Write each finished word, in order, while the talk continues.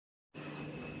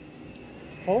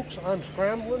Folks, I'm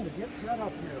scrambling to get set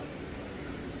up here.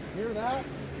 Hear that?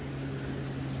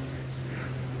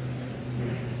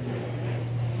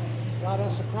 Got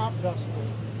us a crop duster.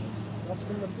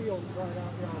 Dusting the fields right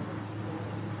out yonder.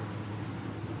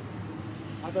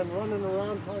 I've been running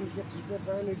around trying to get some good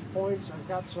vantage points. I've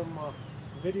got some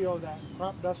video of that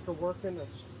crop duster working.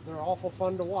 They're awful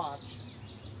fun to watch.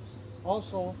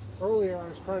 Also, earlier I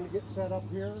was trying to get set up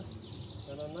here,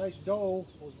 and a nice doe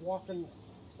was walking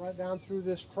right down through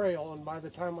this trail, and by the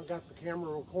time I got the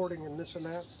camera recording and this and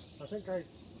that, I think I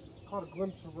caught a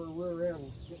glimpse of her rear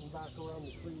end getting back around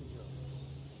the trees here.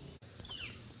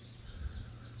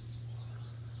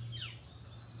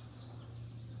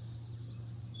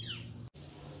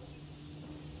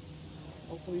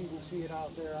 Hopefully you can see it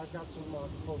out there. I've got some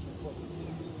closer footage.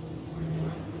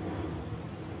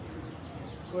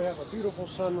 We have a beautiful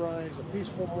sunrise, a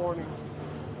peaceful morning,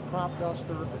 crop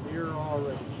duster, a deer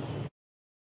already.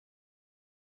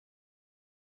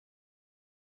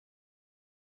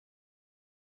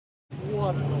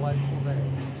 What a delightful day.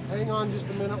 Hang on just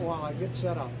a minute while I get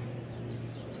set up.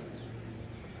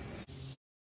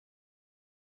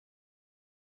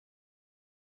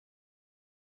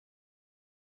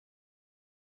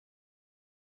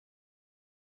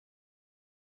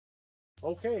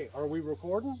 Okay, are we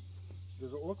recording?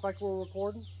 Does it look like we're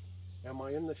recording? Am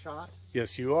I in the shot?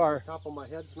 Yes, you are. The top of my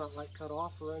head's not like cut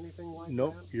off or anything like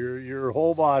nope, that? your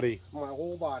whole body. My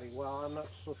whole body. Well, I'm not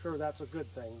so sure that's a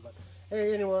good thing, but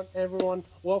hey, everyone,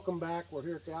 welcome back. We're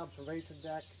here at the observation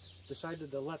deck.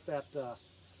 Decided to let that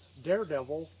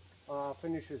daredevil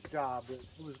finish his job.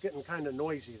 It was getting kind of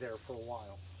noisy there for a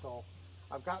while. So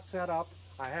I've got set up.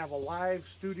 I have a live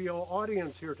studio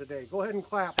audience here today. Go ahead and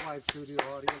clap, live studio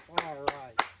audience. All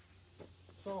right.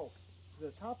 So the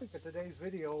topic of today's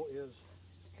video is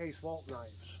Case vault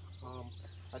knives.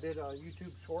 I did a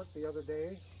YouTube short the other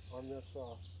day on this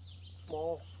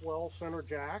small swell center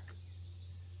jack,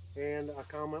 and a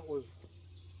comment was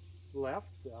left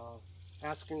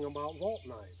asking about vault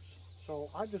knives. So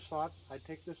I just thought I'd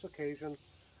take this occasion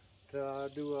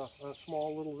to do a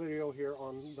small little video here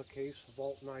on the Case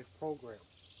vault knife program.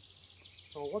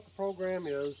 So what the program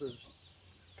is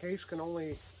Case can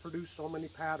only produce so many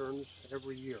patterns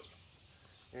every year,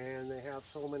 and they have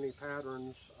so many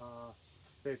patterns.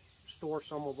 They store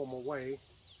some of them away,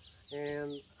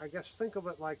 and I guess think of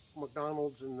it like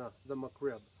McDonald's and the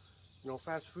McRib. You know,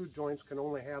 fast food joints can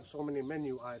only have so many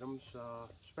menu items,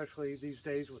 especially these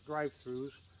days with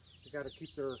drive-thrus. You got to keep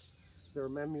their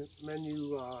menu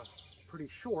pretty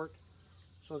short,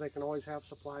 so they can always have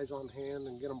supplies on hand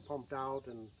and get them pumped out,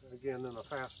 and again in a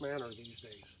fast manner these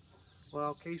days.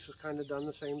 Well, Case has kind of done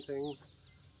the same thing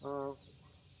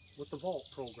with the vault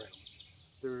program.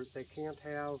 They can't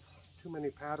have too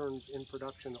many patterns in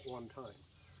production at one time.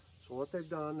 So what they've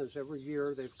done is every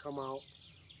year they've come out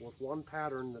with one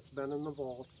pattern that's been in the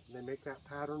vault, and they make that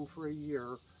pattern for a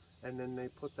year, and then they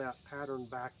put that pattern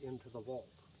back into the vault.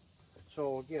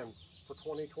 So again, for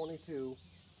 2022,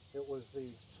 it was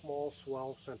the small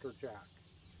swell center jack,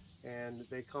 and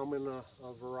they come in a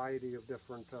variety of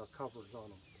different covers on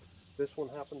them. This one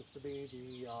happens to be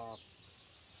the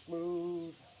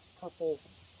smooth purple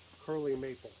curly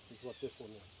maple is what this one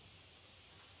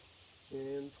is.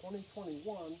 In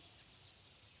 2021,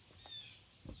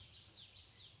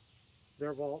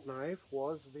 their vault knife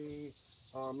was the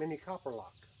mini copper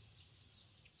lock.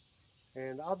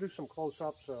 And I'll do some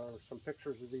close-ups or some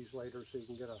pictures of these later so you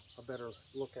can get a better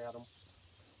look at them.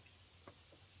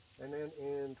 And then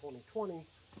in 2020,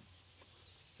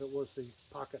 it was the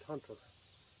Pocket Hunter.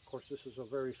 Of course, this is a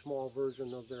very small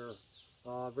version of their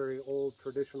very old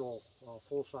traditional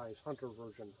full-size hunter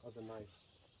version of the knife.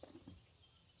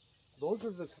 Those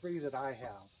are the three that I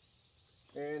have.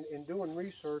 And in doing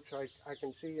research, I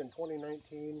can see in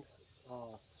 2019,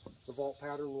 the vault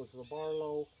pattern was the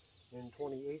Barlow. In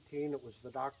 2018, it was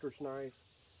the Doctor's Knife.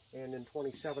 And in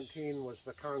 2017 was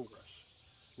the Congress.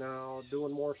 Now,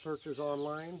 doing more searches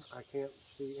online, I can't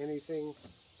see anything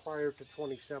prior to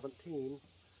 2017.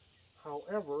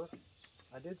 However,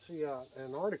 I did see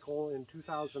an article in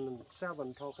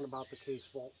 2007 talking about the Case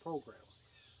vault program.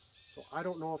 So I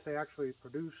don't know if they actually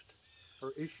produced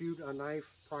or issued a knife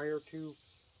prior to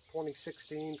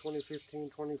 2016, 2015,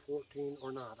 2014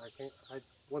 or not. I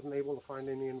wasn't able to find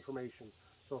any information.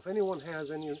 So if anyone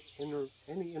has any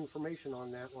information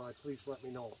on that, well, please let me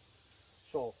know.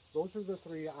 So those are the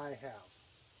three I have.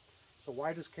 So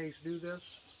why does Case do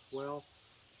this? Well,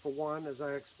 for one, as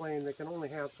I explained, they can only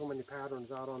have so many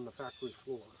patterns out on the factory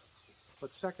floor.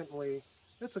 But secondly,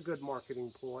 it's a good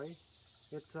marketing ploy.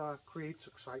 It creates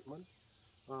excitement.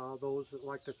 Those that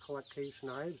like to collect Case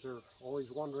knives are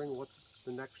always wondering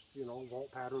the next,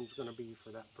 vault pattern is going to be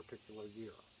for that particular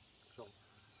year. So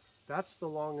that's the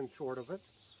long and short of it.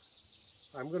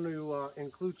 I'm going to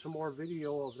include some more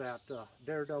video of that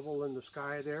daredevil in the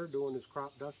sky there doing his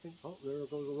crop dusting. Oh, there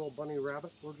goes a little bunny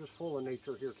rabbit. We're just full of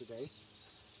nature here today.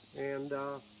 And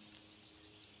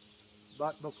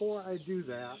but before I do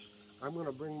that, I'm going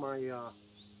to bring my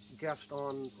guest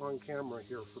on camera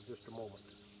here for just a moment.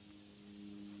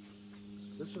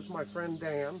 This is my friend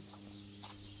Dan.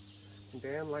 And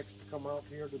Dan likes to come out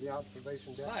here to the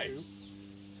observation deck Hi. too.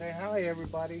 Say hi,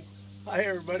 everybody. Hi,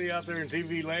 everybody out there in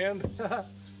TV land.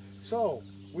 So,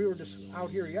 we were just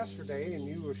out here yesterday and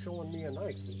you were showing me a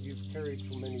knife that you've carried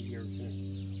for many years.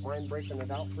 Mind breaking it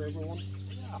out for everyone?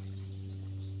 Yeah.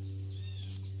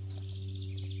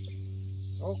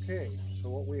 Okay, so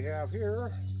what we have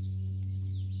here,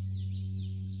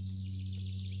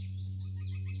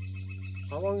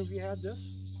 how long have you had this?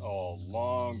 Oh,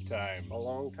 long time. A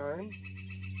long time.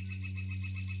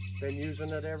 Been using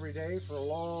it every day for a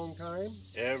long time.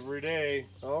 Every day.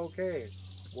 Okay,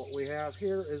 what we have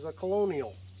here is a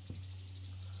Colonial.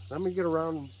 Let me get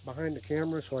around behind the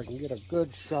camera so I can get a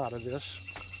good shot of this.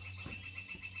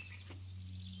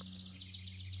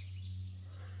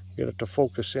 Get it to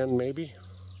focus in maybe.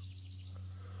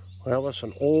 Well, it's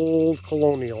an old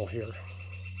Colonial here.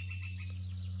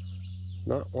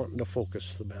 Not wanting to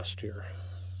focus the best here.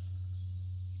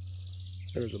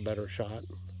 There's a better shot.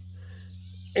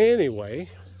 Anyway,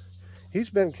 he's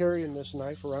been carrying this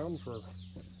knife around for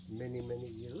many, many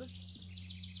years.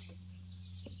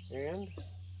 And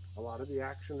a lot of the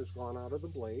action has gone out of the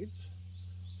blades.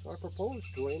 So I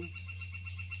proposed to him,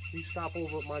 he stop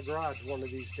over at my garage one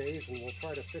of these days and we'll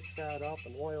try to fix that up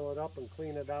and oil it up and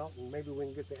clean it out, and maybe we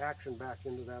can get the action back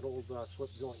into that old slip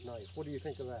joint knife. What do you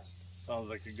think of that? Sounds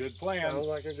like a good plan. Sounds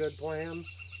like a good plan.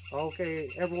 Okay,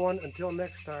 everyone, until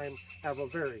next time, have a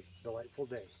very delightful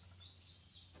day.